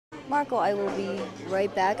Marco, I will be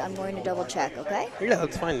right back. I'm going to double check, okay? Yeah,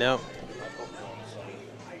 let's find out.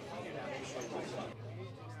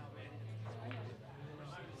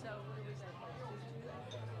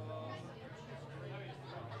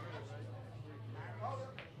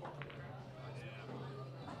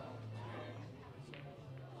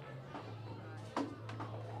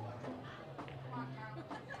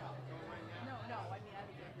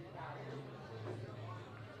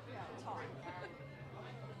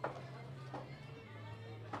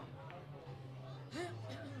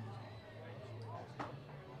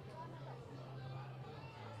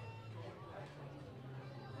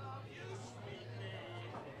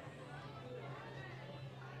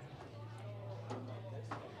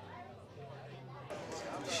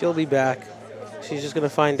 She'll be back. She's just going to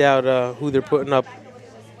find out who they're putting up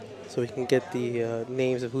so we can get the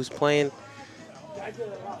names of who's playing. And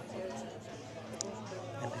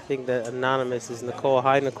I think that anonymous is Nicole.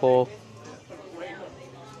 Hi, Nicole.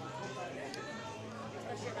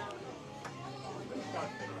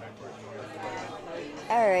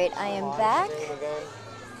 All right, I am back.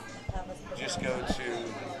 Just go to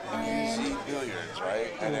PC Billiards,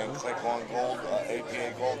 right? And then click on Gold,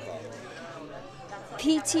 APA Gold.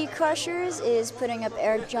 PT Crushers is putting up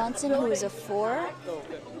Eric Johnson, who is a 4.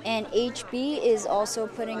 And HB is also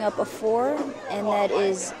putting up a 4. And that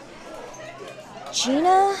is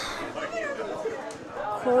Gina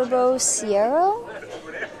Corbosiero.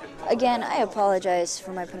 Again, I apologize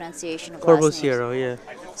for my pronunciation of last names. Corbosiero, yeah.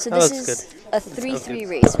 So this is a 3-3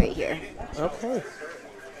 race right here. Okay.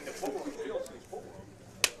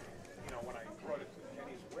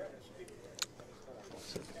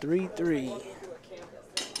 So 3-3.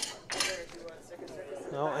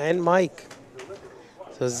 Oh, and Mike.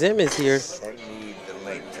 So Zim is here. Send me the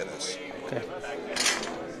link to this. Okay.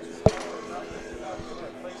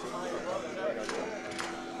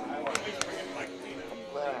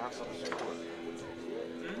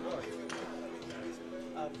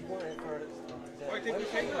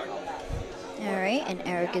 All right, and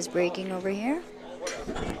Eric is breaking over here.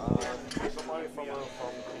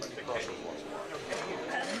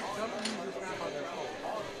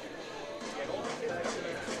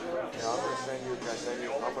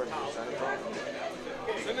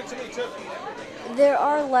 There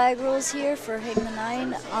are lag rules here for hitting the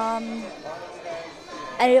 9. I'm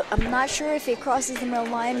not sure if it crosses the middle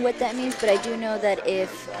line what that means, but I do know that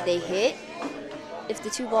if they hit, if the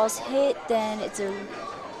 2 balls hit, then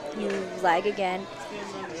you lag again.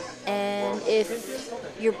 And if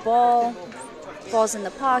your ball falls in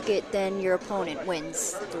the pocket, then your opponent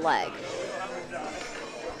wins the lag.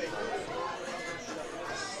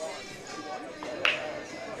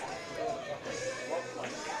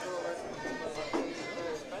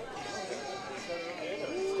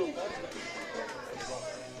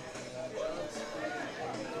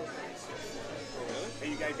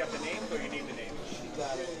 You guys got the names, or you need the names?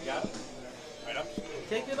 Got it. Got it? Right up.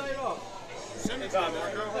 Take the light off. Send it on,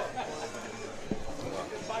 Marco.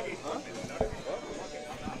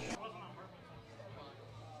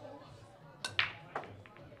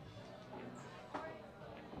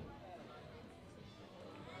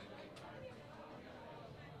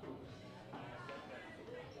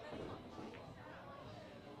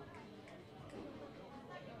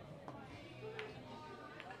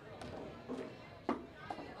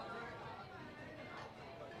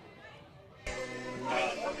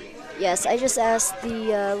 Yes, I just asked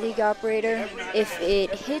the league operator if it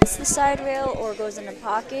hits the side rail or goes in the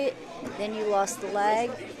pocket, then you lost the lag.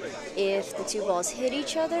 If the 2 balls hit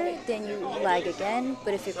each other, then you lag again.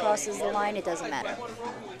 But if it crosses the line, it doesn't matter.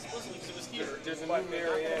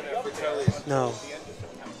 No.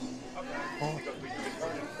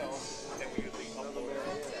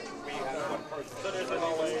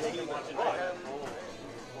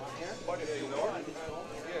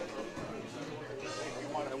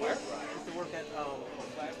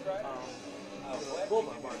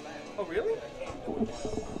 Oh, really?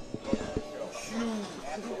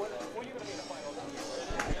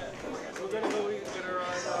 We're gonna go eat dinner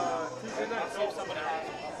on Tuesday night. See if someone else.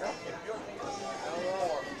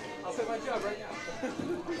 I'll take my job right now.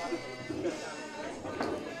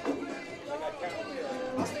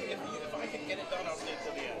 I'll stay if I can get it done. I'll stay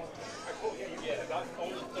till the end. Yeah,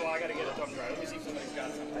 so I gotta get it done right. Let me see if somebody's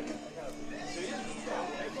got something.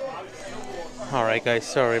 All right, guys.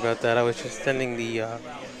 Sorry about that. I was just sending the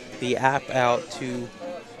app out to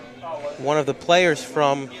one of the players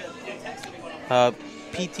from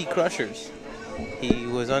PT Crushers. He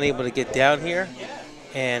was unable to get down here,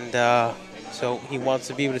 and so he wants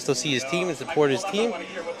to be able to still see his team and support his team.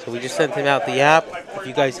 So we just sent him out the app. If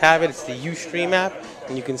you guys have it, it's the Ustream app.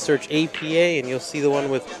 And you can search APA, and you'll see the one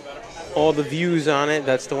with all the views on it.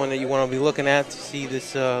 That's the one that you want to be looking at to see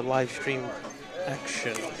this live stream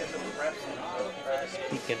action.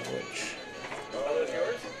 Speaking of which.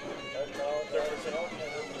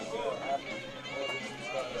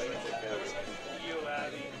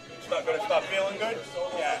 Not going to stop feeling good?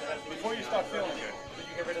 Yeah. Before you stop feeling good, did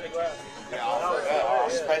you get rid of the glass? Yeah, I'll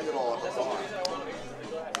spend it all at the bar.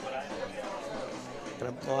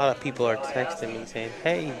 And a lot of people are texting me saying,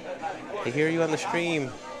 "Hey, I hear you on the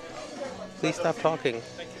stream. Please stop talking."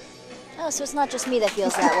 Oh, so it's not just me that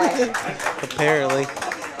feels that way. Apparently.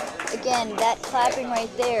 Again, that clapping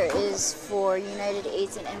right there is for United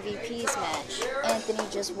 8s and MVP's match. Anthony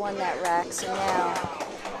just won that rack, so now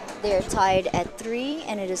they're tied at 3,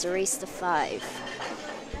 and it is a race to 5.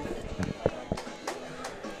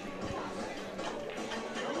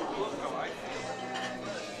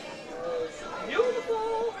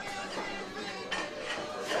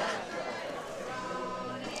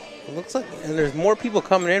 It looks like, and there's more people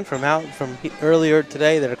coming in from earlier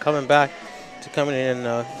today that are coming back to come in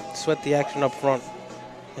and sweat the action up front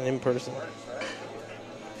and in person.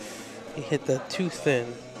 He hit that too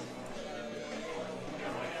thin.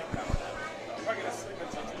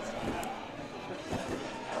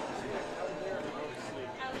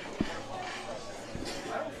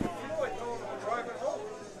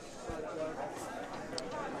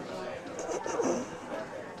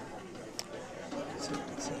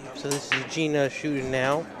 So this is Gina shooting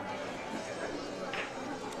now.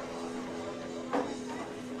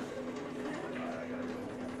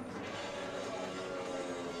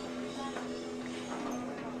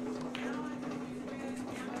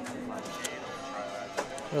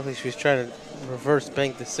 Well, at least she's trying to reverse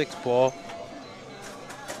bank the 6 ball.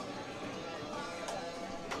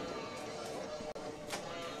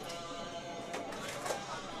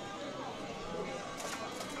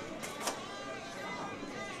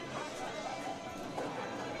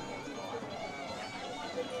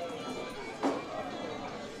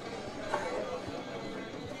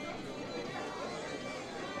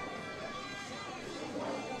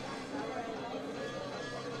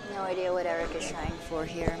 No idea what Eric is trying for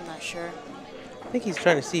here. I'm not sure. I think he's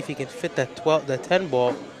trying to see if he can fit that 10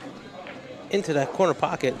 ball into that corner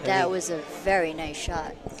pocket. That was a very nice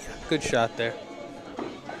shot. Good shot there.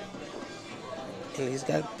 And he's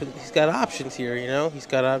got options here, you know. He's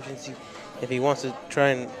got options. If he wants to try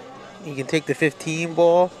and, he can take the 15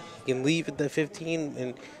 ball. He can leave at the 15,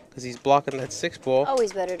 and because he's blocking that 6 ball.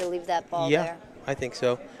 Always better to leave that ball yeah, there. I think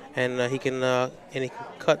so. And he can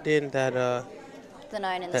cut in that The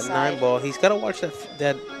 9 in the that side. 9 ball. He's got to watch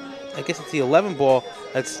that. I guess it's the 11 ball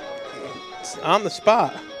that's on the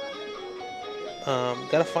spot.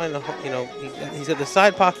 Got to find the, you know, he's got the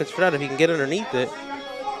side pockets for that if he can get underneath it.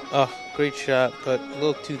 Oh, great shot, but a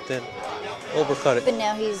little too thin. Overcut it. But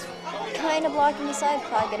now he's kind of blocking the side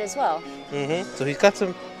pocket as well. So he's got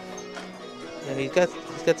some. Yeah, he's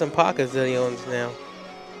got some pockets that he owns now.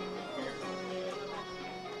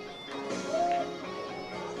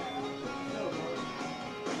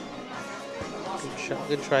 Good shot.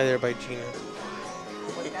 Good try there by Gina.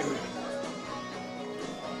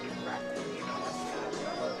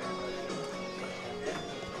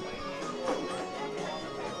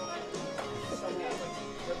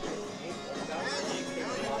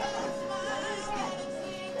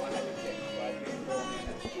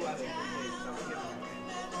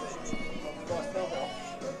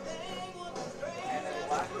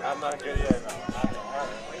 I'm not good yet.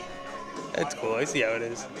 That's cool. I see how it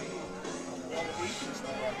is.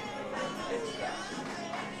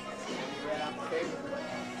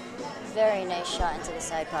 Very nice shot into the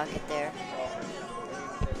side pocket there.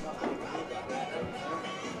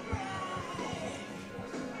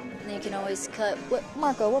 And you can always cut.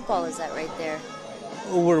 Marco, what ball is that right there?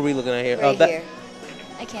 What are we looking at here? Right here.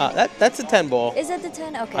 I can't. That's a 10 ball. Is that the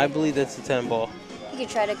 10? Okay. I believe that's the 10 ball. You could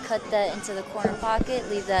try to cut that into the corner pocket,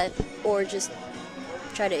 leave that, or just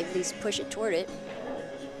try to at least push it toward it.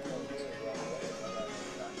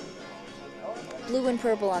 Blue and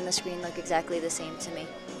purple on the screen look exactly the same to me.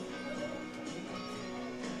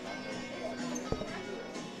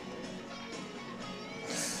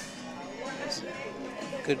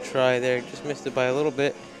 Good try there. Just missed it by a little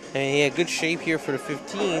bit. And he had good shape here for the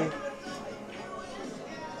 15.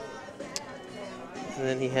 And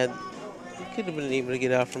then he could have been able to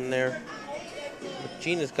get out from there. But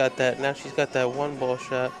Gina's got that. Now she's got that 1 ball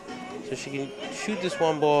shot. So she can shoot this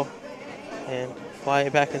 1 ball and fly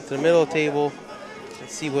it back into the middle of the table and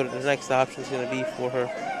see what the next option is going to be for her.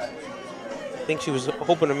 I think she was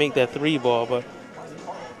hoping to make that 3 ball, but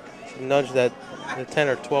she nudged that the 10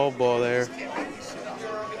 or 12 ball there.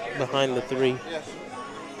 behind the 3.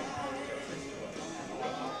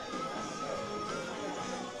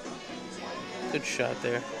 Good shot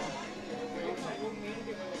there.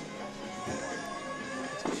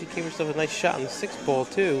 She gave herself a nice shot on the 6 ball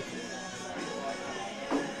too.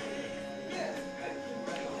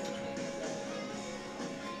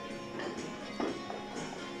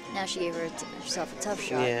 Now she gave herself a tough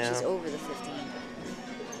shot. Yeah. She's over the 15.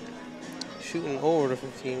 Shooting over the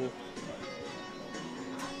 15.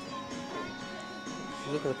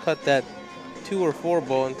 She's looking to cut that 2 or 4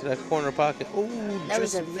 ball into that corner pocket. Oh, that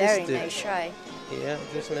was just a very missed it. nice try. Yeah,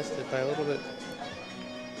 just missed it by a little bit.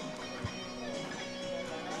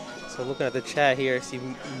 So looking at the chat here, I see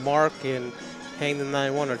Mark and Hang the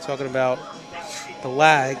 9-1 are talking about the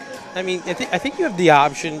lag. I mean, I think you have the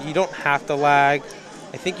option. You don't have to lag.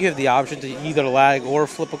 I think you have the option to either lag or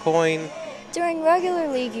flip a coin. During regular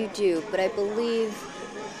league, you do, but I believe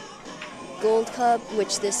Gold Cup,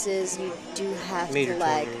 which this is, you do have Major to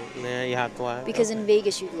lag. tournament. Yeah, you have to lag. Because in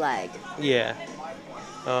Vegas, you lag. Yeah.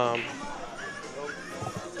 Yeah,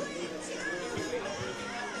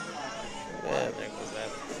 there goes that.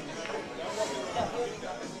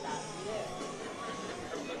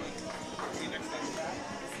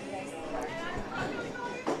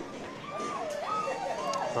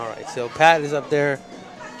 All right, so Pat is up there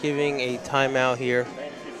giving a timeout here.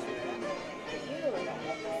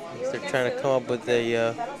 They're trying to come up with a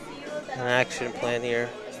an action plan here.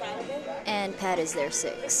 And Pat is their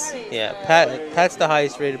 6. Yeah, Pat's the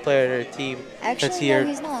highest rated player on their team. Actually, that's here. no,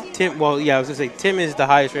 he's not. Tim, well, yeah, I was gonna say Tim is the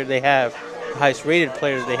highest rated they have, the highest rated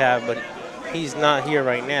player they have, but he's not here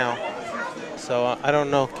right now. So I don't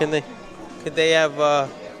know. Could they have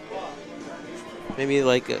maybe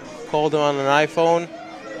like called him on an iPhone,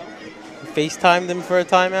 FaceTime them for a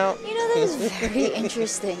timeout? You know, that is very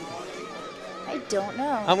interesting. I don't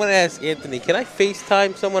know. I'm gonna ask Anthony. Can I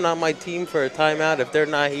FaceTime someone on my team for a timeout if they're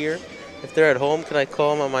not here? If they're at home, can I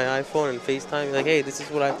call them on my iPhone and FaceTime? Like, hey, this is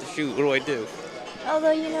what I have to shoot. What do I do?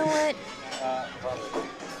 Although, you know what?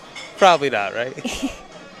 Probably not, right?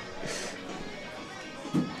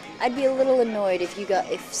 I'd be a little annoyed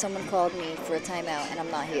if someone called me for a timeout and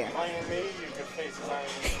I'm not here. Miami, you can FaceTime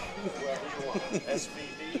whoever you want.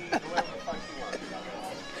 SVD, whoever the fuck you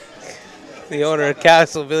want. The owner of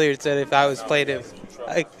Castle Billiards said if I was playing him,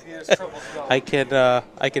 I could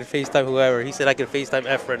FaceTime whoever. He said I could FaceTime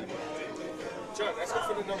Efren. John, ask him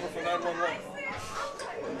for the number for 911.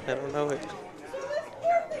 I don't know it.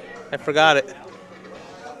 I forgot it.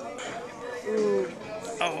 Ooh.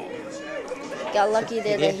 Oh. Got lucky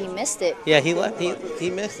there that he missed it. Yeah, he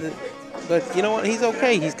missed it. But you know what? He's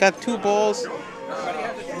okay. He's got 2 balls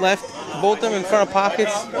left, both of them in front of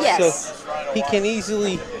pockets. Yes. So he can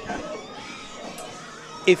easily,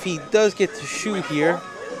 if he does get to shoot here,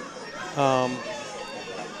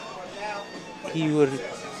 he would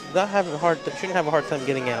not have shouldn't have a hard time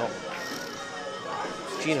getting out.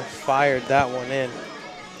 Gina fired that one in,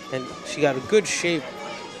 and she got a good shape.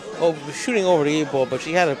 Shooting over the 8 ball, but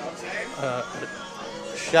she had a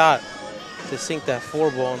shot to sink that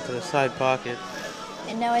 4 ball into the side pocket.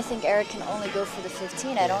 And now I think Eric can only go for the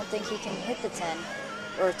 15. I don't think he can hit the 10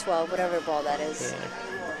 or 12, whatever ball that is. Yeah.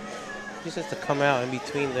 He just has to come out in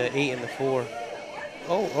between the 8 and the 4.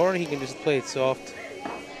 Oh, or he can just play it soft.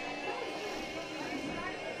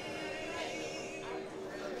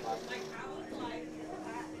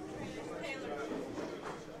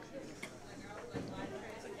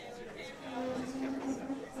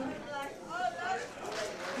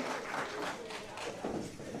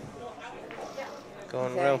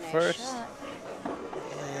 Going Very rail nice first. shot.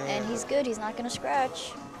 And he's good. He's not going to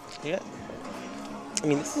scratch. Yeah. I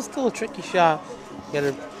mean, this is still a tricky shot. You got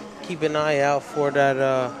to keep an eye out for that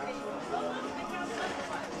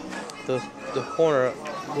the corner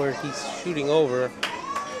where he's shooting over.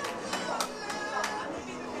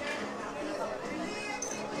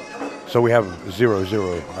 So we have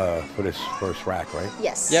 0-0 for this first rack, right?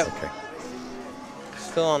 Yes. Yep. Okay.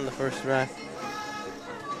 Still on the first rack.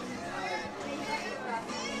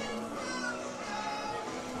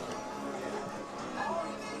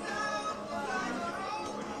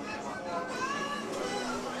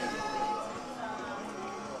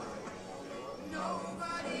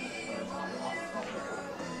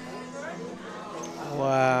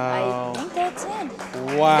 Wow. I think that's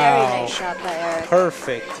in. Wow. Very nice shot by Eric.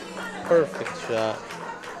 Perfect shot.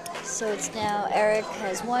 So it's now Eric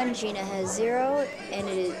has 1, Gina has 0, and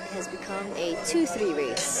it has become a 2-3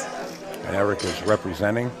 race. And Eric is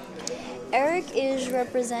representing. Eric is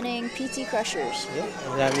representing PT Crushers. Yep.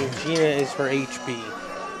 And that means Gina is for HB.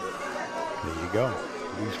 There you go.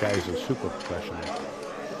 These guys are super professional.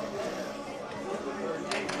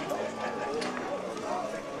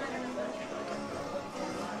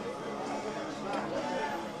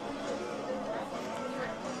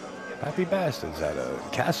 Happy Bastards at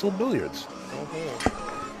Castle Billiards.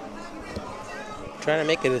 Trying to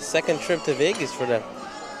make it a second trip to Vegas for them.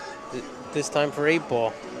 This time for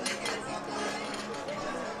 8-ball.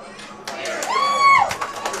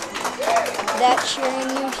 That cheering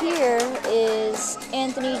you hear is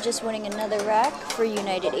Anthony just winning another rack for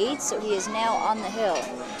United 8, so he is now on the hill.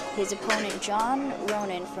 His opponent, John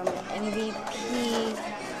Ronan from MVP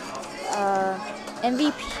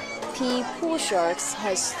Pool Sharks,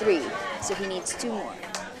 has 3, so he needs 2 more.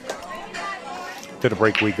 To the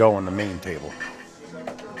break we go on the main table.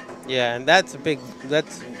 Yeah, and that's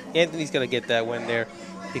Anthony's going to get that win there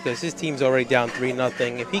because his team's already down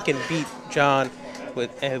 3-0. If he can beat John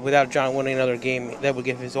without John winning another game, that would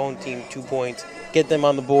give his own team 2 points, get them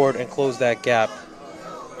on the board, and close that gap.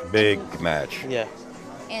 Big match. Yeah.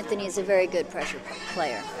 Anthony is a very good pressure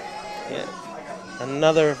player. Yeah.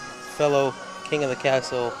 Another fellow King of the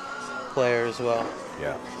Castle player as well.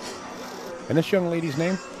 Yeah. And this young lady's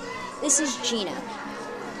name? This is Gina.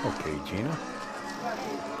 Okay, Gina.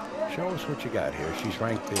 Show us what you got here. She's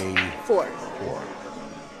ranked a 4. 4.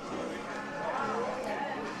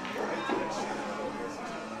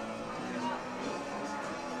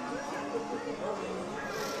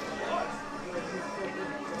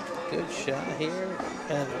 Good shot here.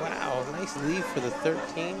 And wow, nice lead for the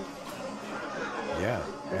 13. Yeah,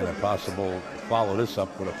 and a possible follow this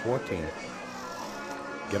up with a 14.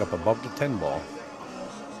 Get up above the 10 ball.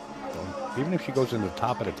 So even if she goes in the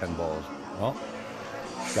top of the 10 balls, well,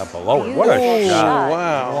 she got below it. What a Beautiful shot. shot.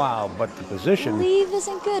 Wow. Wow, but the The position. leave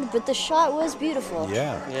isn't good, but the shot was beautiful.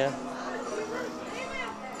 Yeah. Yeah.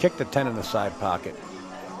 Kick the 10 in the side pocket.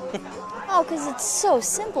 Oh, because it's so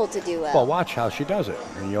simple to do well. Well, watch how she does it,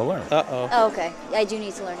 and you'll learn. Uh-oh. Oh, okay. I do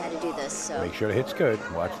need to learn how to do this. So Make sure the hit's good.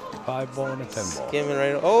 Watch the 5 ball and the 10 ball. Skimming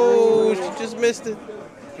right. Oh, she just missed it.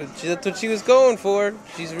 That's what she was going for.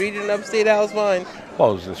 She's reading upstate Al's mind.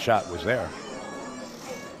 Well, the shot was there.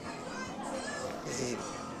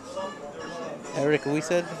 Eric, we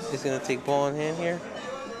said is going to take ball in hand here.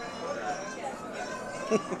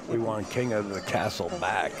 We want King of the Castle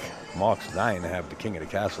back. Mark's dying to have the King of the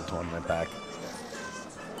Castle tournament back.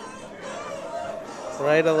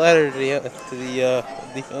 Write a letter to the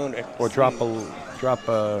owner. Or drop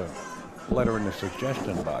a letter in the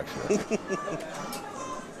suggestion box here.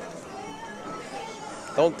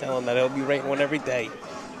 Don't tell him that he'll be writing one every day.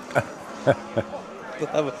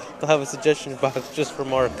 They'll have a suggestion box just for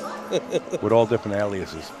Mark. With all different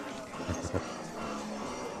aliases.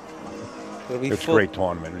 It's a great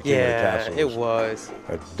tournament. King of the Yeah, Castle it is, was.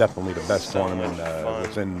 definitely the best So tournament much fun.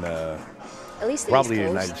 within at least the probably the East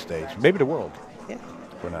United Coast. States, maybe the world, Yeah.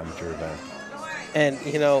 for an amateur event. And,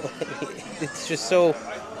 you know, it's just so,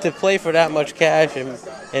 to play for that much cash, and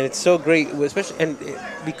it's so great, especially, and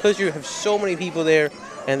because you have so many people there,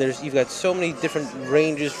 and you've got so many different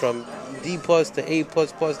ranges from D plus to A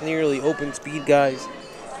plus plus, nearly open speed guys.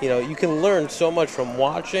 You know, you can learn so much from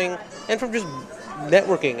watching and from just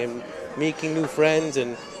networking and making new friends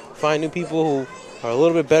and find new people who are a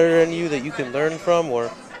little bit better than you that you can learn from,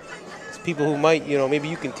 or people who might, you know, maybe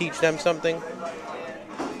you can teach them something.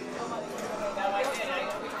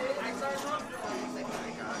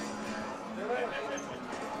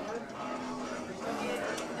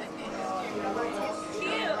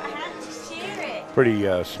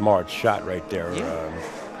 Pretty smart shot right there. Yeah.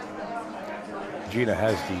 Gina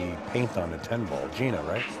has the paint on the 10 ball. Gina,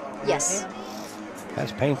 right? Yes.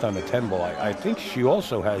 Has paint on the 10 ball. I think she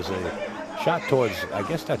also has a shot towards, I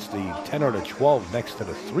guess that's the 10 or the 12 next to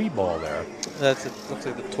the 3 ball there. Looks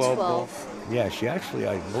like the 12 ball. Yeah, she actually,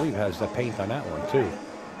 I believe, has the paint on that one, too.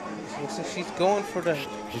 Looks like she's going for the...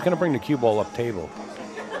 She's going to bring the cue ball up table.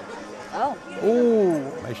 Oh.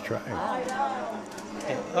 Ooh. Nice try.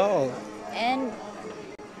 Oh. And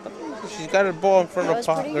She's got her ball in front That of was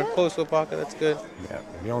the pocket, pretty or good. close to the pocket. That's good. Yeah,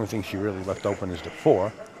 the only thing she really left open is the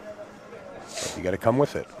 4. But you got to come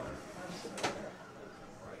with it.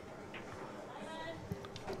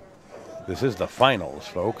 This is the finals,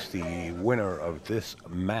 folks. The winner of this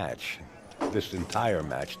match, this entire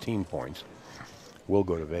match, team points, will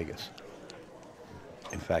go to Vegas.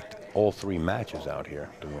 In fact, all 3 matches out here,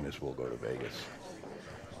 the winners will go to Vegas.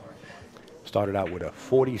 Started out with a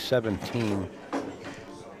 40-17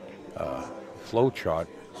 flow chart,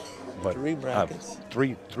 but 3 brackets.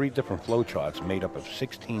 three different flow charts made up of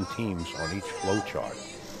 16 teams on each flow chart.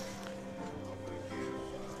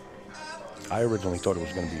 I originally thought it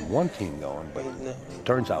was going to be 1 team going, but No.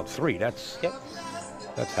 turns out 3. That's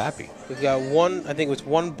happy. We've got one, I think it was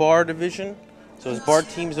 1 bar division. So it's bar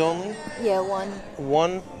teams only. yeah, one.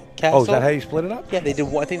 1 castle. Oh, is that how you split it up? Yeah, they did.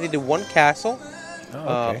 I think they did 1 castle,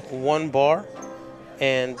 Oh, okay. 1 bar,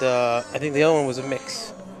 and I think the other one was a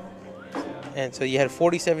mix. And so you had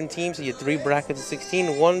 47 teams, so you had 3 brackets of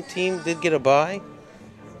 16. One team did get a bye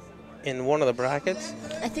in one of the brackets.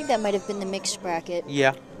 I think that might have been the mixed bracket.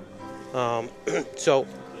 Yeah. So,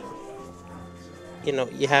 you know,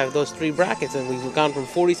 you have those 3 brackets, and we've gone from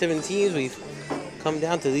 47 teams. We've come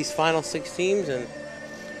down to these final 6 teams, and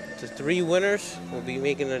to 3 winners. We'll be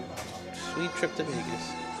making a sweet trip to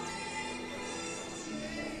Vegas.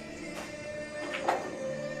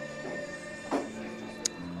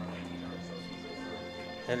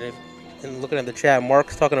 And looking at the chat,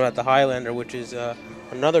 Mark's talking about the Highlander, which is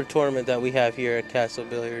another tournament that we have here at Castle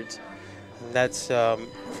Billiards. And that's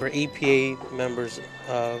for APA members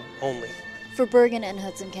only. For Bergen and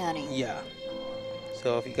Hudson County. Yeah.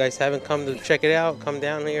 So if you guys haven't come to check it out, come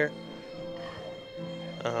down here.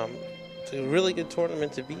 It's a really good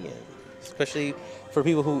tournament to be in, especially for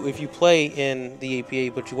people who, if you play in the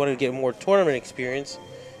APA but you want to get more tournament experience,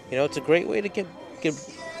 you know, it's a great way to get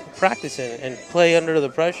practice in and play under the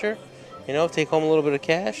pressure. You know, take home a little bit of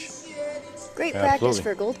cash. Great practice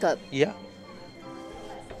for Gold Cup. Yeah.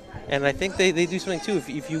 And I think they do something too.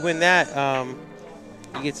 If you win that,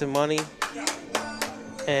 you get some money.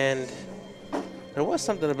 And there was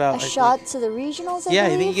something about a shot to the regionals. I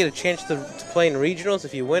think you get a chance to play in regionals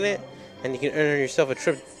if you win it, and you can earn yourself a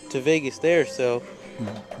trip to Vegas there. So,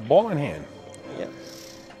 ball in hand. Yeah.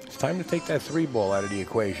 It's time to take that 3 ball out of the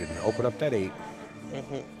equation. Open up that 8.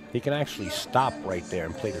 Mm-hmm. He can actually stop right there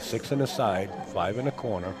and play the 6 in the side, 5 in the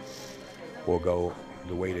corner, or go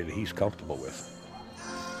the way that he's comfortable with.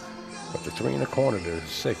 But the 3 in the corner to the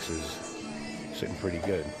 6 is sitting pretty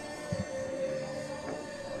good.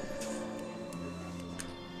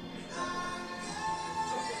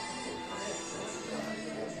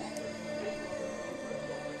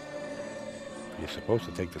 You're supposed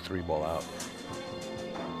to take the 3 ball out.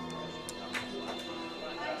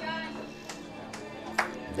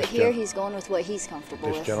 But here he's going with what he's comfortable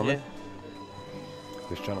with. This gentleman?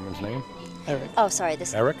 This gentleman's name? Eric. Oh, sorry.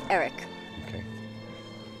 This Eric? Eric. Okay.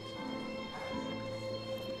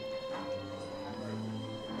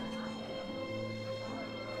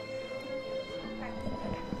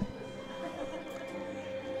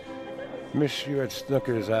 Miss you at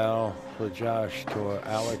Snookers, Al. For Josh to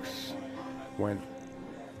Alex. Went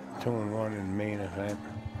 2-1 in main event,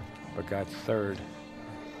 but got 3rd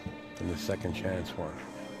in the second chance one.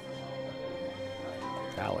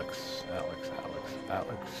 Alex.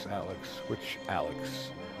 Which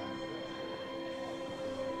Alex?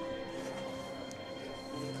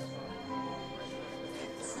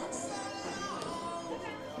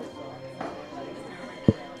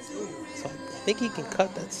 So I think he can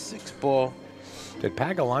cut that 6 ball. Did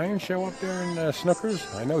Pagalion show up there in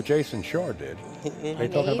Snookers? I know Jason Shore did. Are you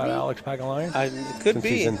talking about Alex Pagalion? It could Since be.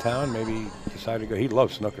 he's in town, maybe he decided to go. He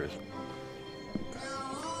loves Snookers.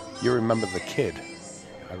 You remember the kid.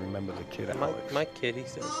 I remember the kid, Alex. My kid, he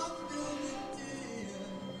said.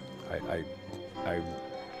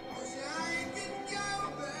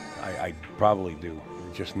 I probably do.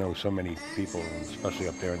 I just know so many people, especially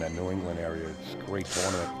up there in that New England area. It's a great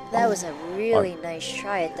tournament. That was a really nice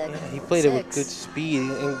try at that. Yeah, he played it with good speed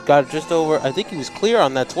and got just over. I think he was clear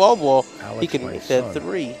on that 12 ball. Alex, he could make that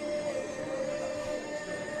 3.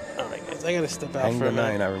 All right, guys, I got to step out Hang for the a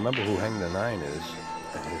minute. 9. I remember who Hang the 9 is.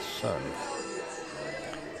 His son.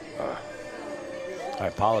 I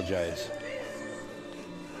apologize.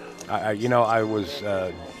 I was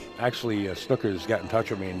actually Snookers got in touch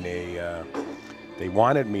with me, and they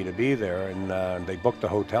wanted me to be there, and they booked the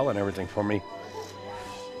hotel and everything for me.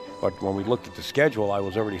 But when we looked at the schedule, I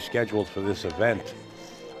was already scheduled for this event,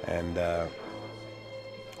 and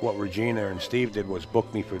what Regina and Steve did was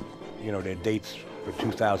book me for, their dates for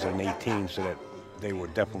 2018, so that they were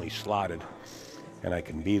definitely slotted, and I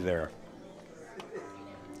can be there.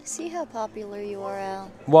 See how popular you are,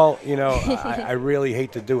 Al? Well, I really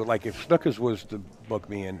hate to do it. Like if Snookers was to book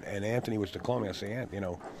me and Anthony was to call me, I'd say,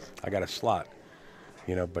 I got a slot.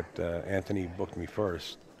 But Anthony booked me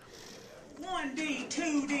first. 1D,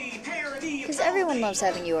 2D, parody. Because everyone loves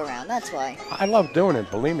having you around, that's why. I love doing it,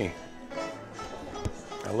 believe me.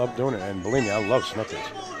 I love doing it, and believe me, I love Snookers.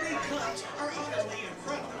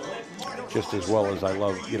 Just as well as I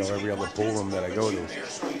love, every other pool room that I go to.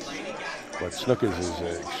 But Snookers is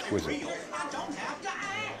exquisite.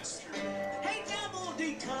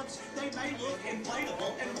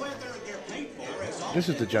 This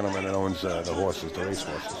is the gentleman that owns the horses, the race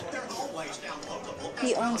horses.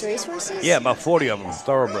 He owns racehorses? Yeah, about 40 of them,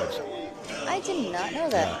 thoroughbreds. I did not know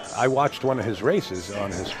that. I watched one of his races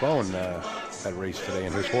on his phone, that race today,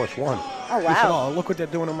 and his horse won. Oh, He said, wow. oh, look what they're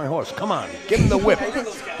doing to my horse. Come on, give him the whip.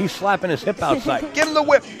 He's slapping his hip outside. Give him the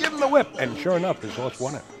whip, give him the whip. And sure enough, his horse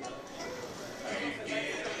won it.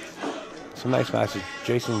 Some nice matches.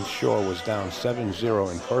 Jason Shaw was down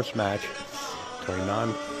 7-0 in first match to a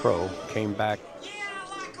non-pro, came back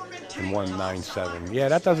and won 9-7. Yeah,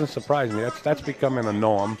 that doesn't surprise me. That's becoming a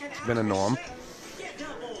norm. It's been a norm.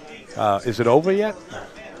 Is it over yet?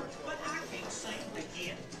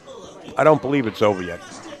 I don't believe it's over yet,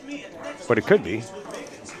 but it could be.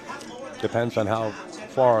 Depends on how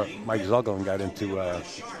far Mike Zuglin got into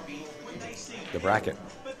the bracket.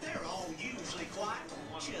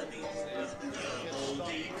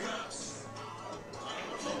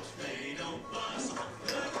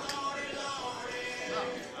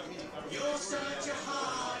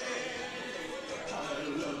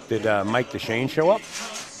 Did Mike DeShane show up?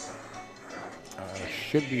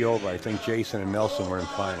 Should be over. I think Jason and Nelson were in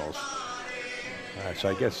finals. All right, so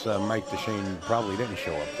I guess Mike DeShane probably didn't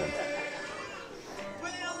show up then.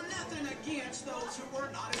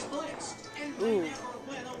 Ooh,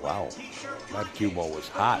 Wow, that cue ball was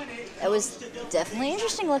hot. that was definitely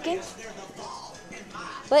interesting looking.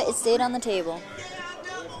 But it stayed on the table.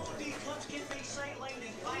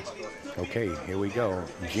 Okay, here we go.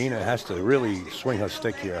 Gina has to really swing her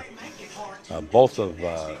stick here. Both of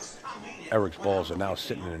Eric's balls are now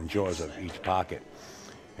sitting in jaws of each pocket.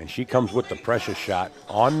 And she comes with the pressure shot.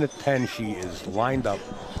 On the 10, she is lined up.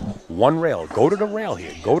 One rail. Go to the rail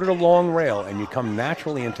here. Go to the long rail, and you come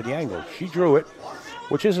naturally into the angle. She drew it,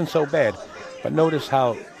 which isn't so bad. But notice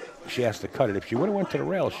how she has to cut it. If she would have went to the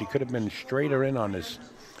rail, she could have been straighter in on this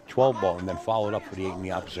 12 ball and then followed up for the 8 in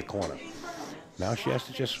the opposite corner. Now she has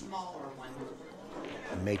to just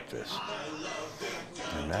make this.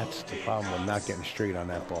 And that's the problem with not getting straight on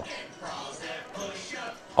that ball.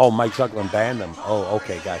 Oh, Mike Zuglin banned him. Oh,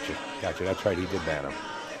 okay, gotcha. Gotcha. That's right, he did ban him.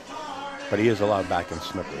 But he is allowed back in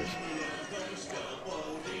snippers.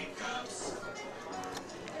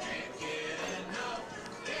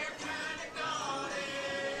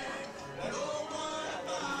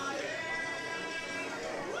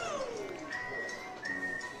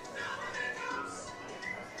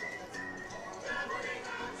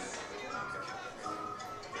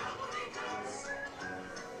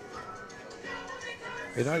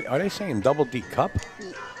 Are they saying double D cup?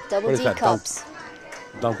 Double What is D that, cups.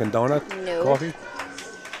 Dunkin' Donut No. coffee?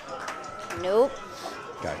 Nope.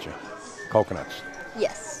 Gotcha. Coconuts.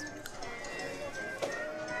 Yes.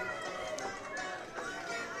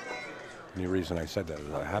 The reason I said that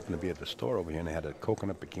is I happened to be at the store over here and they had a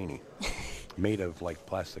coconut bikini made of like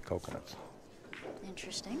plastic coconuts.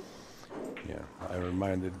 Interesting. Yeah, that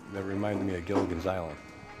reminded me of Gilligan's Island.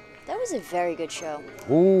 That was a very good show.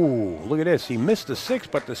 Ooh, look at this. He missed the 6,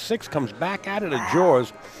 but the 6 comes back out of the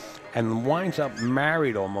jaws and winds up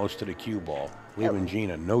married almost to the cue ball, leaving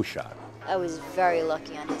Gina no shot. I was very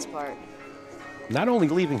lucky on his part. Not only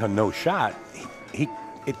leaving her no shot,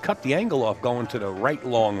 it cut the angle off going to the right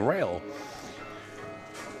long rail.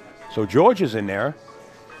 So George is in there.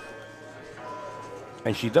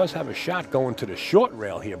 And she does have a shot going to the short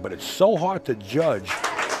rail here, but it's so hard to judge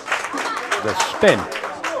the spin.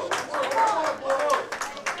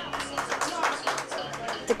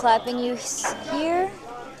 The clapping you hear,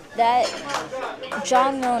 that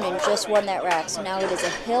John Ronan just won that rack, so now it is a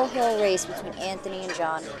hill-hill race between Anthony and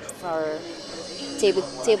John for table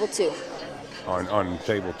 2. On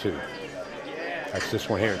table 2. That's this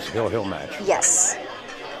one here. It's hill-hill match. Yes.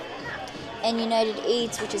 And United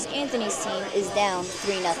 8s, which is Anthony's team, is down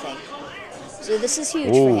 3-0. So this is huge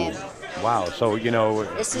for him. Wow. So, you know,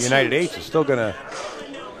 United 8s is still going to,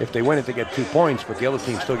 if they win it, they get 2 points, but the other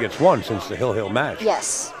team still gets 1 since the hill-hill match.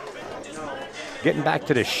 Yes. Getting back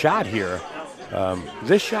to this shot here,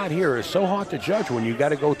 this shot here is so hard to judge when you got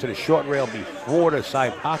to go to the short rail before the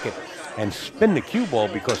side pocket and spin the cue ball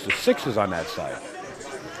because the 6 is on that side.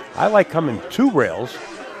 I like coming 2 rails,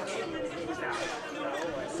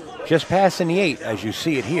 just passing the 8 as you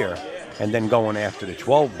see it here, and then going after the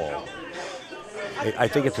 12 ball. I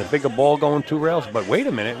think it's a bigger ball going 2 rails, but wait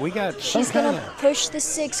a minute, we got some She's going to push the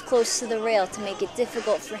 6 close to the rail to make it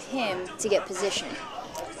difficult for him to get position.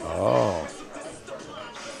 Oh.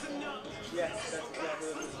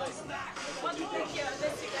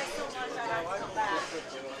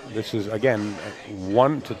 This is, again,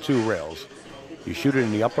 1 to 2 rails. You shoot it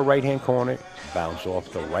in the upper right-hand corner, bounce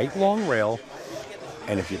off the right long rail,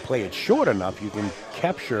 and if you play it short enough, you can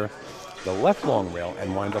capture the left long rail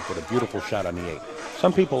and wind up with a beautiful shot on the 8.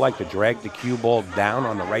 Some people like to drag the cue ball down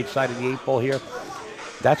on the right side of the 8 ball here.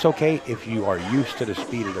 That's okay if you are used to the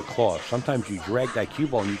speed of the claw. Sometimes you drag that cue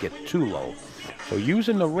ball and you get too low. So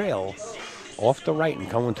using the rail off the right and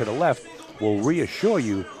coming to the left will reassure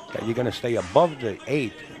you that you're going to stay above the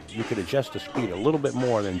 8. You could adjust the speed a little bit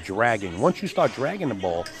more than dragging. Once you start dragging the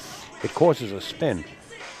ball, it causes a spin.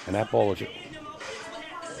 And that ball is...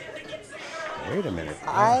 Wait a minute.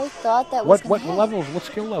 I thought that was What gonna hit. level? What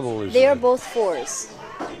skill level is They are it? both 4s.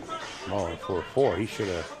 Oh, for a 4, he should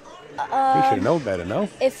have known better, no?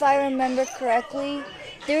 If I remember correctly,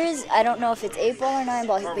 there is, I don't know if it's 8 ball or 9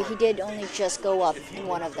 ball, but he did only just go up in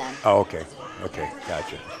one of them. Oh, okay. Okay,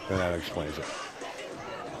 gotcha. Then that explains it.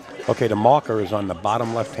 Okay, the marker is on the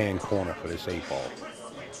bottom left-hand corner for this 8 ball.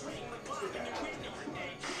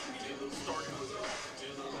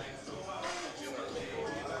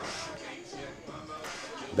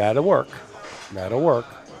 That'll work. That'll work.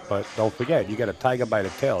 But don't forget, you got a tiger by the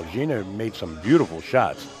tail. Gina made some beautiful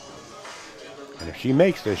shots. And if she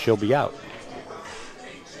makes this, she'll be out.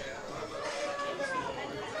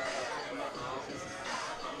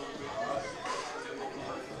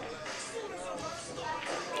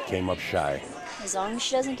 Came up shy. As long as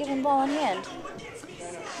she doesn't give him ball in hand.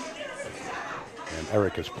 And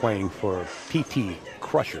Eric is playing for PT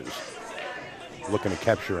Crushers. Looking to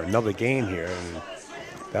capture another game here, and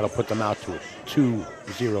that'll put them out to a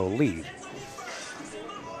 2-0 lead.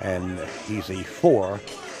 And he's a 4,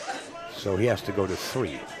 so he has to go to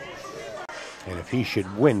 3. And if he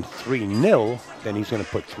should win 3-0, then he's going to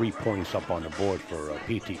put 3 points up on the board for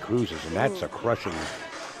PT Cruisers, and that's a crushing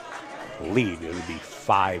lead. It would be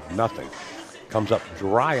 5-0. Comes up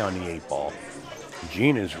dry on the 8 ball.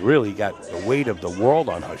 Gina's really got the weight of the world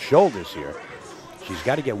on her shoulders here. She's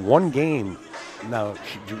got to get one game. Now,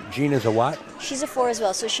 Gina's a what? She's a 4 as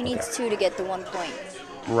well, so she needs 2 to get the 1 point.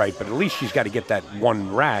 Right, but at least she's got to get that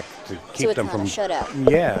one rack to keep So them it's from not a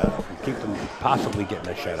shutout. Yeah, keep them possibly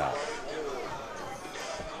getting a shutout.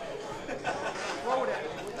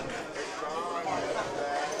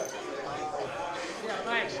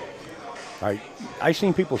 All right, I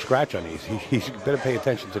seen people scratch on these. He's better pay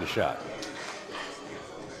attention to the shot.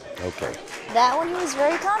 Okay. That one he was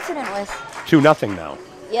very confident with. 2-0 now.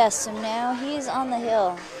 Yes, so now he's on the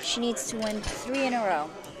hill. She needs to win 3 in a row.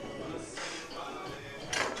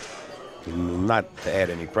 Not to add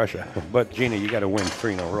any pressure, but Gina, you got to win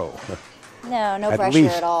 3 in a row. No pressure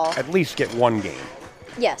at all. At least get one game.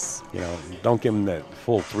 Yes. You know, don't give them the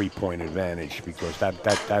full 3-point advantage, because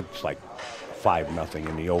that's like 5-0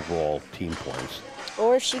 in the overall team points.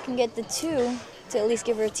 Or if she can get the 2 to at least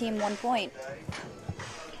give her team 1 point.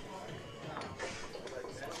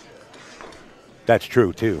 That's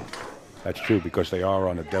true too. That's true, because they are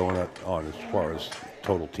on a donut on as far as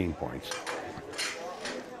total team points.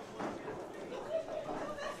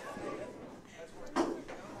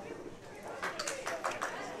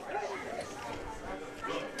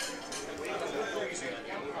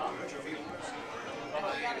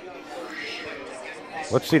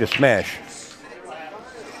 Let's see the smash.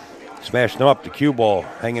 Smashed them up, the cue ball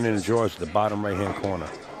hanging in the drawers at the bottom right-hand corner.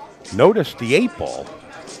 Notice the 8 ball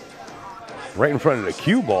right in front of the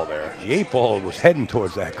cue ball there. The 8 ball was heading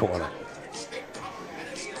towards that corner.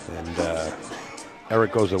 And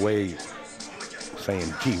Eric goes away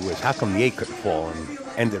saying, gee whiz, how come the 8 couldn't fall, and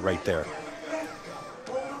end it right there.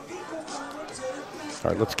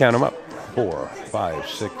 All right, let's count them up. 4, 5,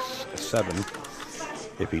 6, 7.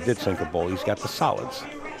 If he did sink a ball, he's got the solids.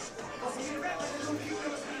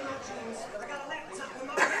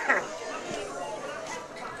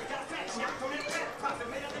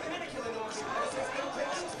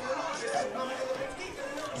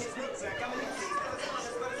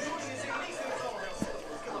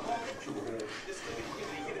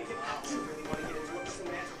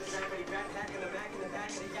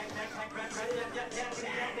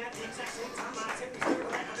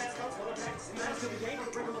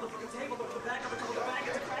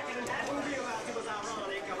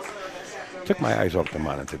 Took my eyes off the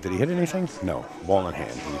monitor. Did he hit anything? No. Ball in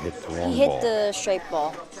hand. He hit the wrong ball. He hit the straight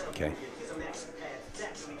ball. Okay.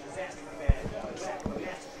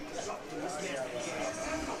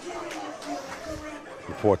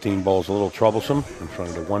 The 14 ball's a little troublesome in front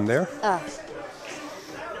of the 1 there.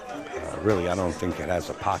 Really, I don't think it has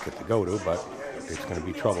a pocket to go to, but it's going to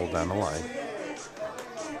be trouble down the line.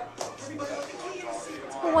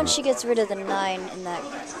 Well, once she gets rid of the 9 in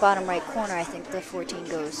that bottom right corner, I think the 14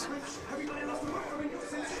 goes.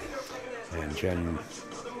 And Jen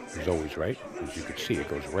is always right. As you can see, it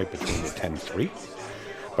goes right between the 10-3.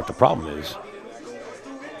 But the problem is,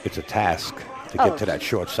 it's a task to get to that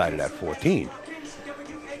short side of that 14.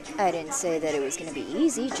 I didn't say that it was going to be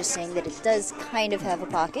easy, just saying that it does kind of have a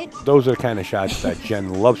pocket. Those are the kind of shots that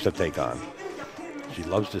Jen loves to take on. She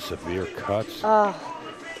loves the severe cuts. They're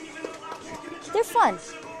fun.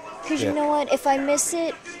 Because Yeah. you know what? If I miss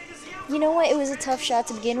it, you know what? It was a tough shot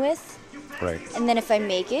to begin with. Right. And then if I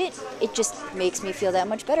make it, it just makes me feel that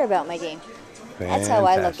much better about my game. That's how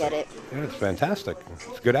I look at it. Yeah, it's fantastic.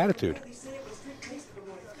 It's a good attitude.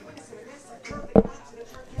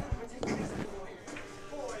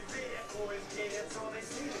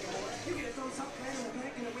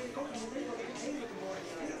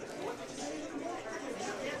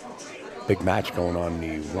 Big match going on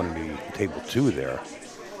the one of the table 2 there.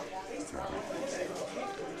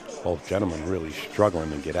 Both gentlemen really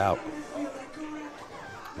struggling to get out.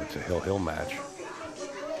 It's a hill match.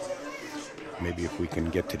 Maybe if we can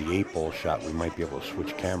get to the 8-ball shot, we might be able to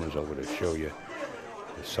switch cameras over to show you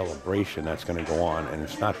the celebration that's going to go on. And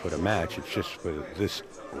it's not for the match; it's just for this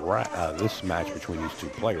this match between these 2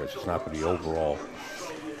 players. It's not for the overall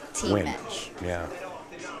Team win. match. Yeah.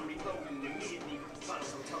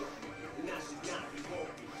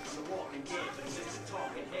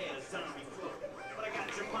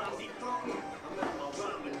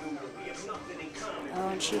 Oh,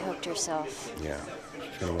 and she hooked herself. Yeah,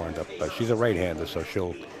 she's going to wind up. She's a right-hander, so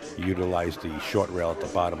she'll utilize the short rail at the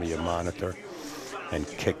bottom of your monitor and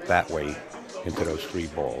kick that way into those 3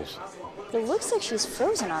 balls. It looks like she's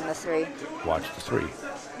frozen on the 3. Watch the 3.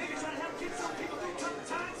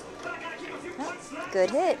 Oh,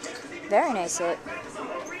 good hit. Very nice hit.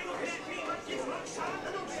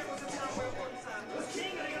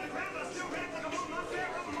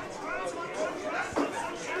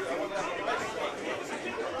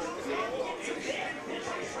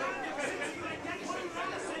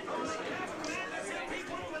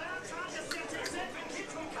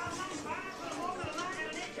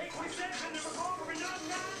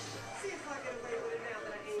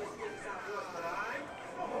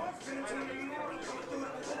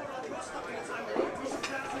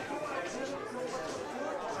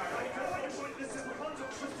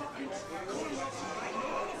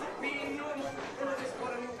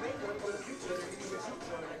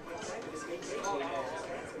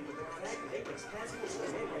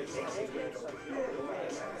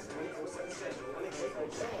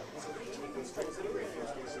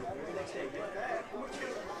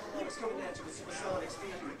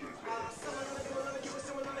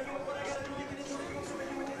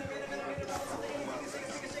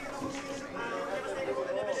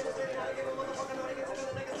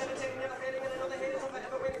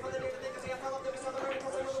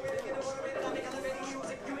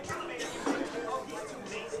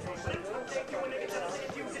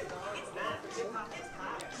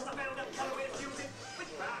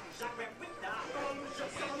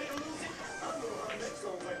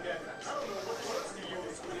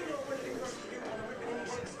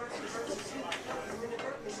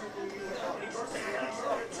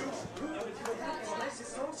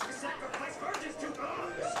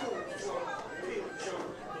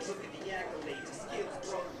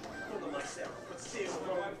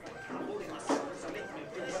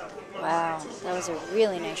 Wow, that was a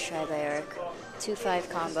really nice try by Eric. 2-5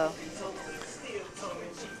 combo.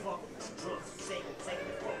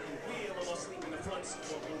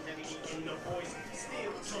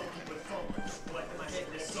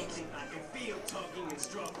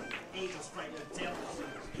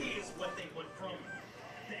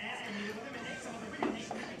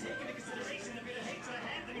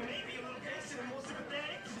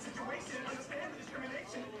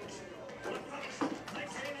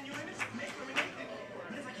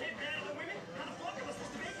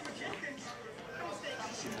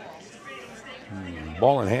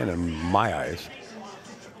 Ball in hand in my eyes.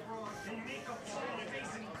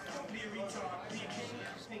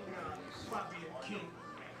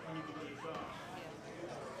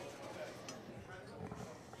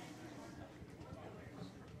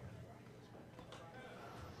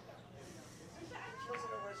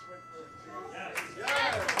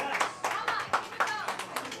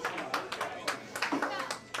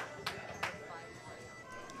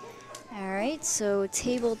 Alright, so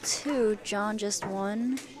table 2, John just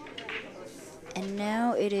won. And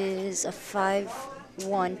now it is a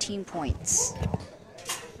 5-1 team points.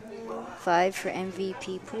 5 for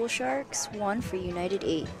MVP Pool Sharks, 1 for United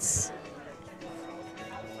Eights.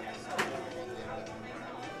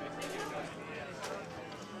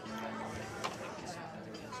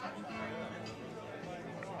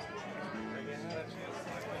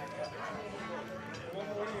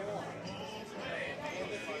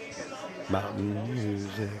 Mountain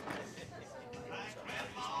music.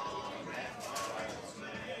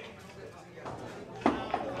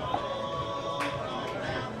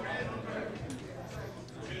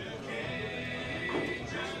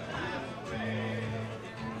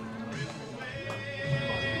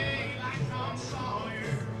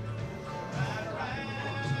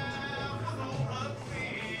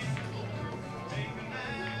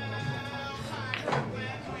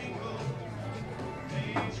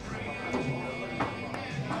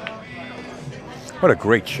 What a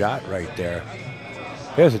great shot right there.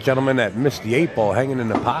 There's a gentleman that missed the 8 ball hanging in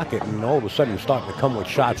the pocket, and all of a sudden starting to come with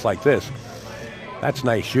shots like this. That's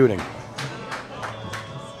nice shooting.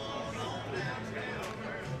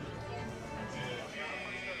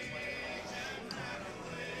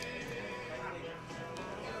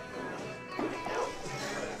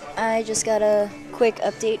 I just got a quick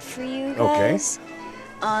update for you guys. Okay.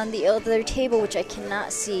 On the other table, which I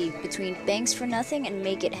cannot see, between Banks for Nothing and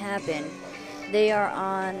Make It Happen. They are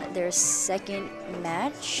on their second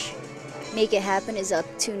match. Make It Happen is up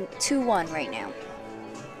to 2-1 right now.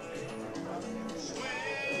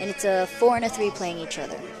 And it's a 4 and a 3 playing each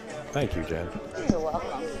other. Thank you, Jen. You're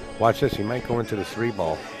welcome. Watch this. He might go into the 3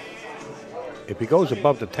 ball. If he goes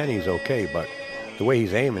above the 10, he's okay, but the way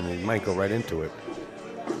he's aiming, he might go right into it.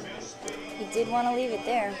 He did want to leave it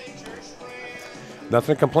there.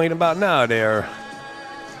 Nothing to complain about now there.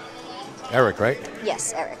 Eric, right?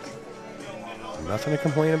 Yes, Eric. Nothing to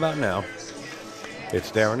complain about now. It's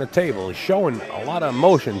there on the table. He's showing a lot of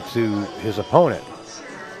emotion to his opponent.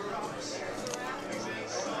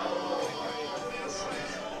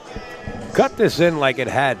 Cut this in like it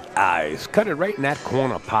had eyes. Cut it right in that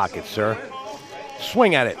corner pocket, sir.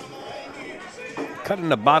 Swing at it. Cut in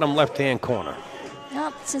the bottom left-hand corner.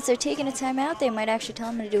 Well, since they're taking a timeout, they might actually tell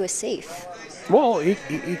him to do a safe. Well, he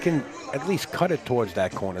can at least cut it towards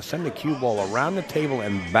that corner. Send the cue ball around the table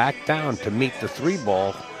and back down to meet the 3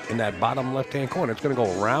 ball in that bottom left-hand corner. It's going to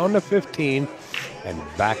go around the 15 and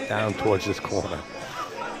back down towards this corner.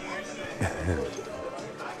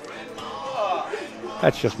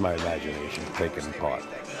 That's just my imagination taking part.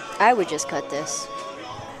 I would just cut this.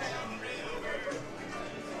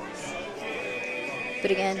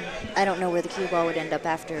 But again, I don't know where the cue ball would end up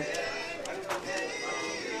after.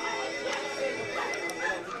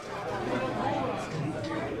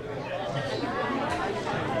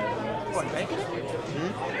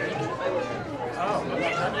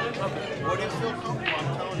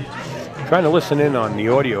 Trying to listen in on the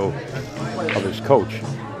audio of his coach. You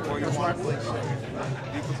can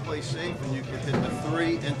play safe and you can hit the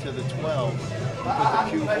 3 into the 12. Put the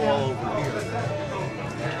cue ball over here.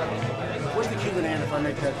 What's the cue gonna end if I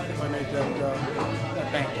make that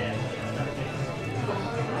bank?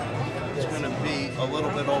 It's going to be a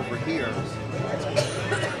little bit over here.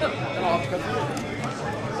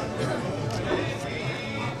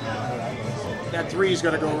 That 3 is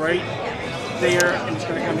gonna go right there, and it's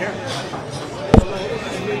gonna come here.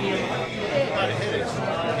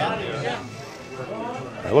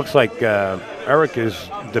 It looks like Eric is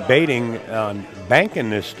debating on banking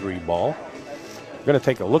this 3 ball. We're going to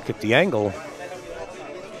take a look at the angle.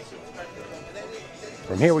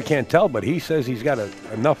 From here we can't tell, but he says he's got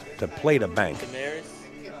enough to play the bank.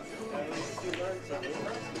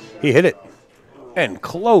 He hit it. And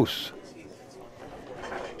close.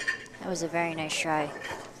 That was a very nice try.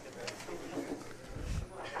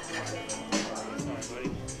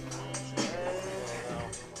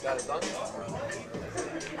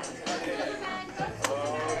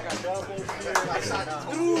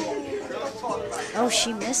 Oh,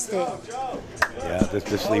 she missed it. Yeah,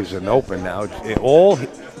 this leaves it open now. All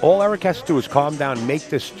Eric has to do is calm down, make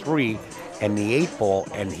this 3 and the 8 ball,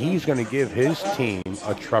 and he's going to give his team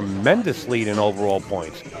a tremendous lead in overall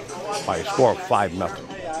points by a score of 5-0.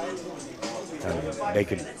 And they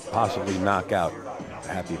could possibly knock out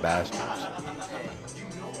Happy Bastards.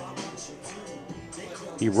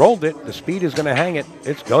 He rolled it. The speed is going to hang it.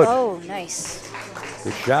 It's good. Oh, nice.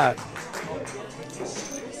 Good shot.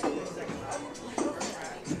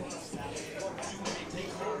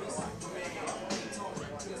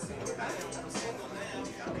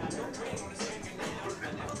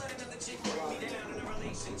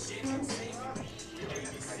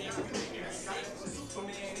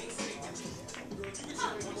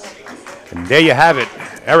 And there you have it.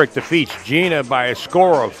 Eric defeats Gina by a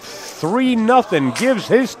score of 3-0, gives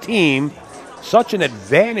his team such an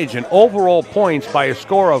advantage in overall points by a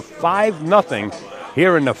score of 5-0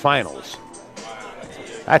 here in the finals.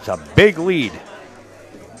 That's a big lead.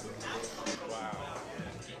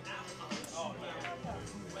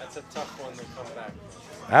 That's a tough one to come back.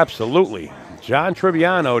 Absolutely. John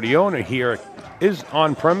Triviano, the owner here, is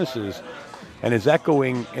on premises and is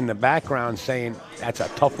echoing in the background saying that's a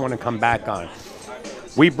tough one to come back on.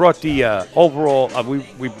 We brought the overall,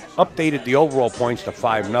 we updated the overall points to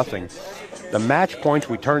 5-0. The match points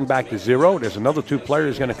we turned back to 0. There's another 2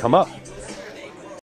 players going to come up.